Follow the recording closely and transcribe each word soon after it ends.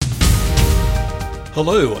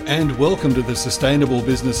Hello and welcome to the Sustainable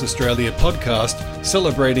Business Australia podcast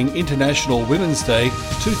celebrating International Women's Day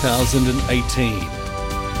 2018.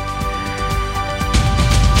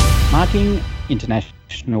 Marking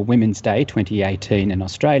International Women's Day 2018 in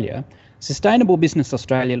Australia, Sustainable Business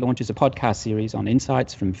Australia launches a podcast series on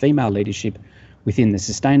insights from female leadership within the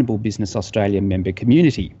Sustainable Business Australia member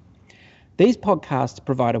community. These podcasts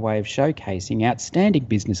provide a way of showcasing outstanding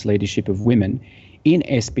business leadership of women in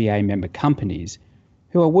SBA member companies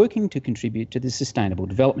who are working to contribute to the Sustainable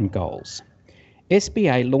Development Goals.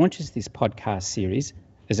 SBA launches this podcast series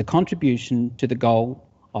as a contribution to the goal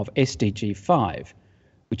of SDG 5,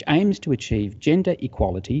 which aims to achieve gender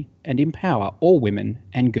equality and empower all women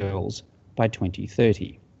and girls by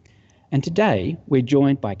 2030. And today we're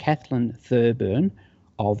joined by Kathleen Thurburn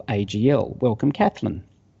of AGL. Welcome, Kathleen.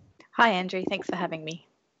 Hi, Andrew. Thanks for having me.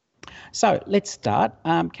 So let's start.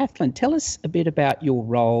 Kathleen, tell us a bit about your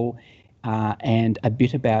role and a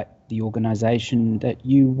bit about the organisation that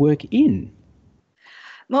you work in.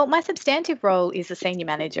 Well, my substantive role is the Senior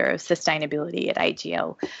Manager of Sustainability at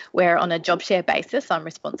AGL, where on a job share basis, I'm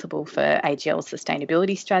responsible for AGL's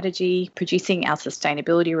sustainability strategy, producing our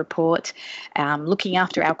sustainability report, looking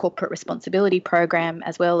after our corporate responsibility program,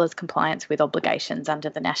 as well as compliance with obligations under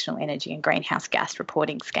the National Energy and Greenhouse Gas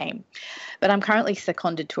Reporting Scheme. But I'm currently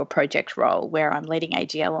seconded to a project role where I'm leading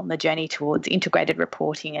AGL on the journey towards integrated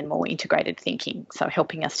reporting and more integrated thinking, so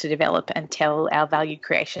helping us to develop and tell our value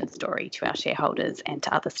creation story to our shareholders and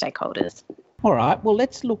to other stakeholders. All right, well,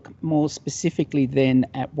 let's look more specifically then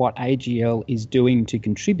at what AGL is doing to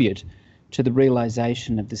contribute to the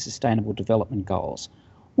realisation of the Sustainable Development Goals.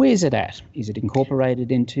 Where is it at? Is it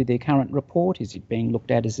incorporated into their current report? Is it being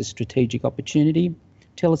looked at as a strategic opportunity?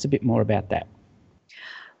 Tell us a bit more about that.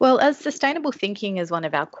 Well, as sustainable thinking is one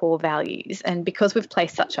of our core values, and because we've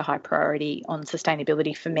placed such a high priority on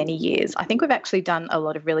sustainability for many years, I think we've actually done a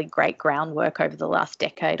lot of really great groundwork over the last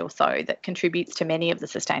decade or so that contributes to many of the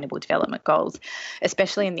Sustainable Development Goals,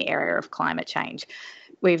 especially in the area of climate change.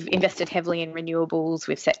 We've invested heavily in renewables,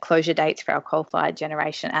 we've set closure dates for our coal-fired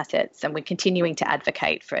generation assets, and we're continuing to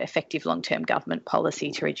advocate for effective long-term government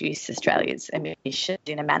policy to reduce Australia's emissions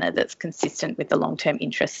in a manner that's consistent with the long-term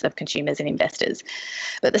interests of consumers and investors.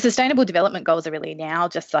 But the Sustainable Development Goals are really now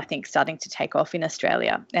just, I think, starting to take off in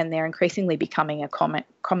Australia, and they're increasingly becoming a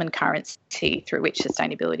common currency through which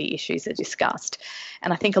sustainability issues are discussed.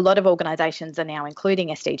 And I think a lot of organisations are now including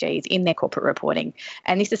SDGs in their corporate reporting,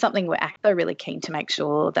 and this is something we're actually really keen to make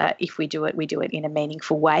sure that if we do it in a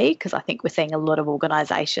meaningful way, because I think we're seeing a lot of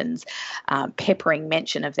organisations peppering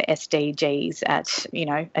mention of the SDGs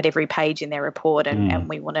at every page in their report, and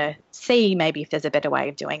we want to see maybe if there's a better way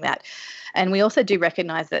of doing that. And we also do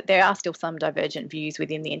recognise that there are still some divergent views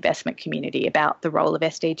within the investment community about the role of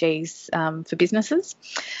SDGs for businesses.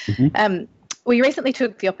 Mm-hmm. We recently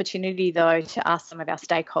took the opportunity, though, to ask some of our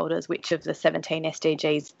stakeholders which of the 17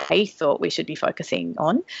 SDGs they thought we should be focusing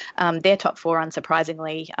on. Their top four,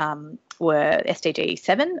 unsurprisingly, were SDG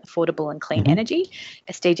 7, affordable and clean energy,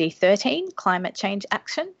 SDG 13, climate change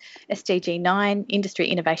action, SDG 9, industry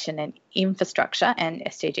innovation and infrastructure, and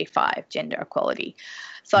SDG 5, gender equality.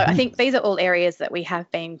 So I think these are all areas that we have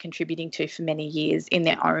been contributing to for many years in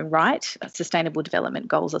their own right, Sustainable Development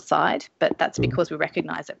Goals aside, but that's because we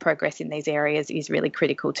recognise that progress in these areas is really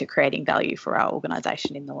critical to creating value for our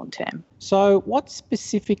organisation in the long term. So what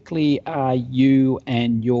specifically are you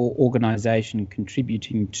and your organisation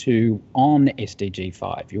contributing to on SDG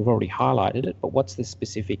 5? You've already highlighted it, but what's the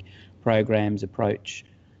specific programs, approach,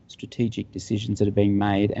 strategic decisions that are being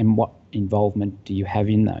made, and what involvement do you have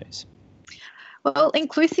in those? Well,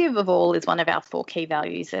 inclusive of all is one of our four key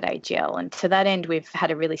values at AGL, and to that end we've had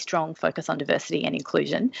a really strong focus on diversity and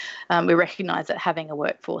inclusion. We recognise that having a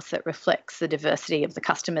workforce that reflects the diversity of the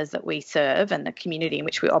customers that we serve and the community in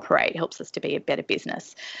which we operate helps us to be a better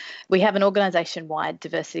business. We have an organisation-wide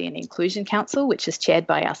Diversity and Inclusion Council, which is chaired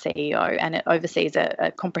by our CEO, and it oversees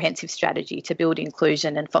a comprehensive strategy to build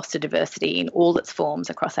inclusion and foster diversity in all its forms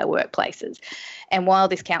across our workplaces. And while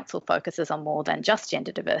this council focuses on more than just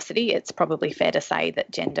gender diversity, it's probably fair to say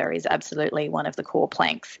that gender is absolutely one of the core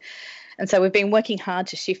planks. And so we've been working hard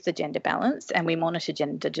to shift the gender balance, and we monitor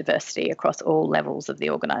gender diversity across all levels of the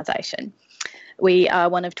organisation. We are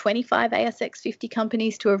one of 25 ASX 50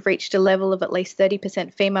 companies to have reached a level of at least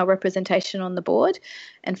 30% female representation on the board.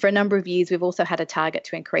 And for a number of years, we've also had a target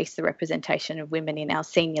to increase the representation of women in our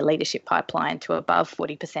senior leadership pipeline to above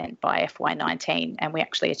 40% by FY19. And we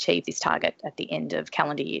actually achieved this target at the end of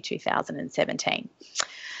calendar year 2017.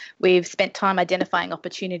 We've spent time identifying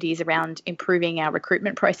opportunities around improving our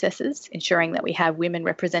recruitment processes, ensuring that we have women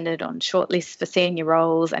represented on shortlists for senior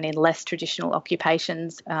roles and in less traditional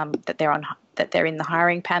occupations, that that they're in the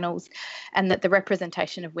hiring panels, and that the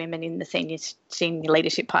representation of women in the senior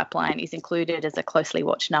leadership pipeline is included as a closely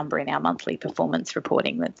watched number in our monthly performance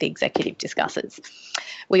reporting that the executive discusses.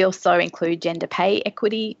 We also include gender pay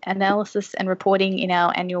equity analysis and reporting in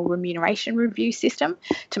our annual remuneration review system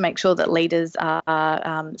to make sure that leaders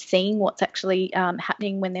are seeing what's actually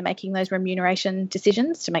happening when they're making those remuneration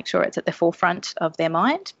decisions, to make sure it's at the forefront of their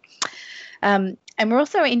mind. And we're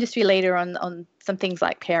also an industry leader on some things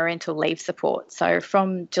like parental leave support. So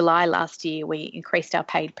from July last year, we increased our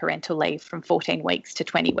paid parental leave from 14 weeks to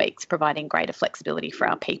 20 weeks, providing greater flexibility for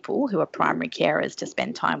our people who are primary carers to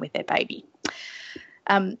spend time with their baby.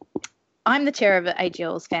 I'm the chair of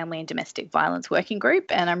AGL's Family and Domestic Violence Working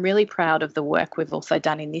Group, and I'm really proud of the work we've also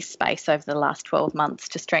done in this space over the last 12 months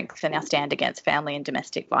to strengthen our stand against family and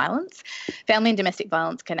domestic violence. Family and domestic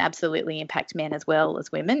violence can absolutely impact men as well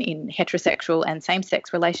as women in heterosexual and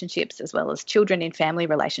same-sex relationships, as well as children in family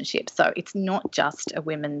relationships. So it's not just a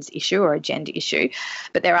women's issue or a gender issue,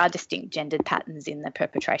 but there are distinct gendered patterns in the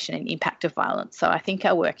perpetration and impact of violence. So I think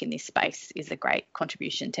our work in this space is a great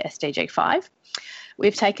contribution to SDG 5.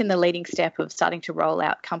 We've taken the leading step of starting to roll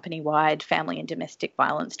out company-wide family and domestic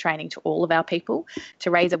violence training to all of our people to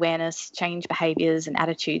raise awareness, change behaviours and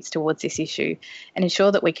attitudes towards this issue, and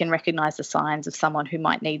ensure that we can recognise the signs of someone who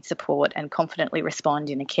might need support and confidently respond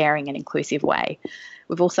in a caring and inclusive way.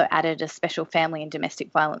 We've also added a special family and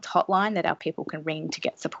domestic violence hotline that our people can ring to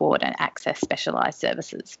get support and access specialised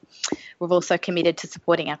services. We've also committed to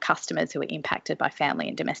supporting our customers who are impacted by family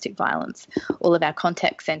and domestic violence. All of our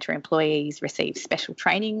contact centre employees receive special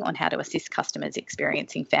training on how to assist customers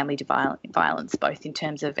experiencing family violence, both in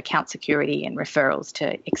terms of account security and referrals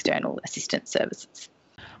to external assistance services.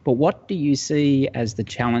 But what do you see as the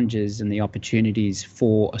challenges and the opportunities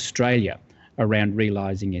for Australia around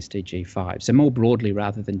realising SDG 5? So more broadly,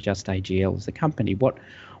 rather than just AGL as the company, what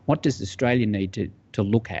does Australia need to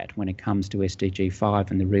look at when it comes to SDG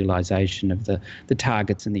 5 and the realisation of the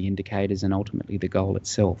targets and the indicators and ultimately the goal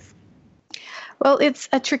itself? Well, it's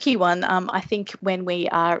a tricky one. I think when we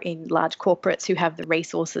are in large corporates who have the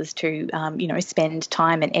resources to, spend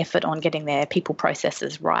time and effort on getting their people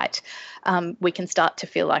processes right, we can start to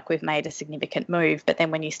feel like we've made a significant move. But then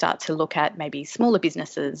when you start to look at maybe smaller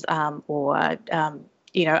businesses or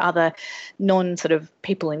other non-sort of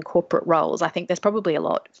people in corporate roles, I think there's probably a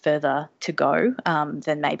lot further to go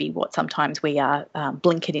than maybe what sometimes we are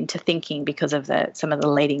blinkered into thinking because of some of the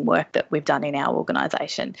leading work that we've done in our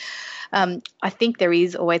organisation. I think there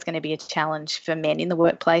is always going to be a challenge for men in the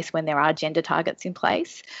workplace when there are gender targets in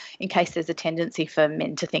place, in case there's a tendency for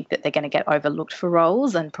men to think that they're going to get overlooked for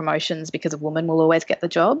roles and promotions because a woman will always get the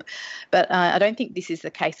job. But I don't think this is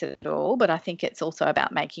the case at all, but I think it's also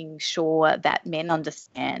about making sure that men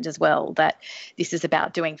understand as well that this is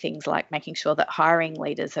about doing things like making sure that hiring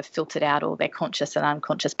leaders have filtered out all their conscious and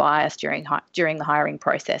unconscious bias during the hiring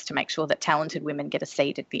process to make sure that talented women get a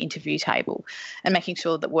seat at the interview table, and making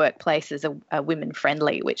sure that workplaces are women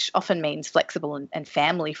friendly, which often means flexible and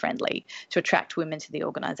family friendly to attract women to the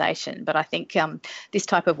organisation. But I think this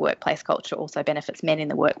type of workplace culture also benefits men in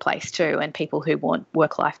the workplace too, and people who want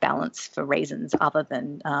work-life balance for reasons other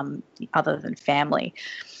than family.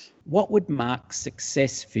 What would mark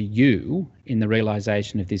success for you in the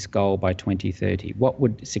realisation of this goal by 2030? What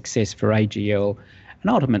would success for AGL,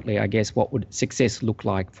 and ultimately, I guess, what would success look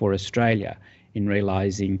like for Australia in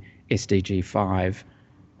realising SDG 5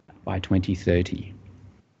 by 2030?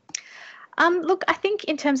 Look, I think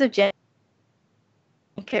in terms of gender,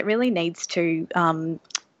 it really needs to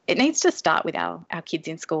start with our kids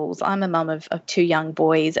in schools. I'm a mum of two young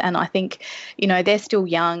boys, and I think, they're still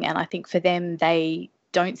young, and I think for them, they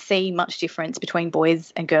don't see much difference between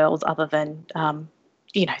boys and girls other than,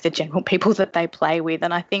 the general people that they play with.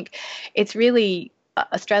 And I think it's really,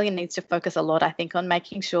 Australia needs to focus a lot, I think, on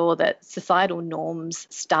making sure that societal norms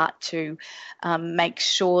start to make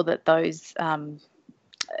sure that those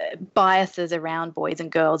biases around boys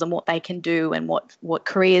and girls and what they can do and what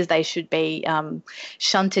careers they should be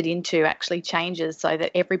shunted into actually changes so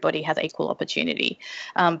that everybody has equal opportunity,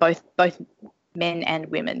 both men and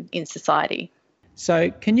women in society.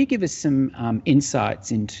 So can you give us some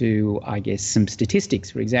insights into, I guess, some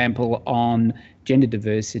statistics, for example, on gender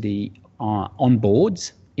diversity on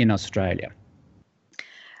boards in Australia?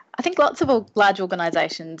 I think lots of large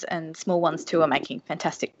organisations and small ones too are making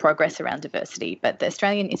fantastic progress around diversity, but the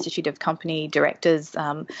Australian Institute of Company Directors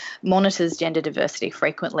monitors gender diversity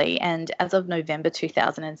frequently, and as of November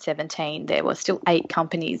 2017 there were still 8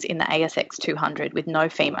 companies in the ASX 200 with no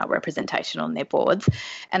female representation on their boards,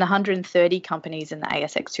 and 130 companies in the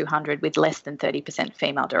ASX 200 with less than 30%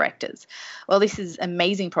 female directors. Well, this is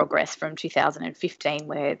amazing progress from 2015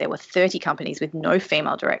 where there were 30 companies with no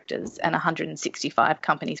female directors and 165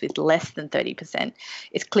 companies with less than 30%.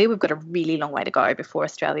 It's clear we've got a really long way to go before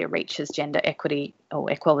Australia reaches gender equity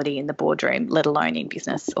or equality in the boardroom, let alone in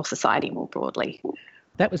business or society more broadly.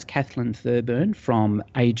 That was Kathleen Thurburn from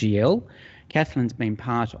AGL. Kathleen's been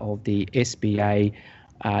part of the SBA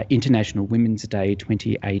International Women's Day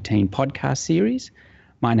 2018 podcast series.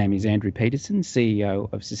 My name is Andrew Peterson,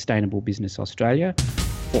 CEO of Sustainable Business Australia.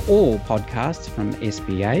 For all podcasts from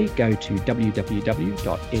SBA, go to www.sba.asn.au.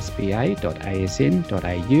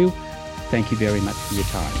 Thank you very much for your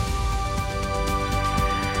time.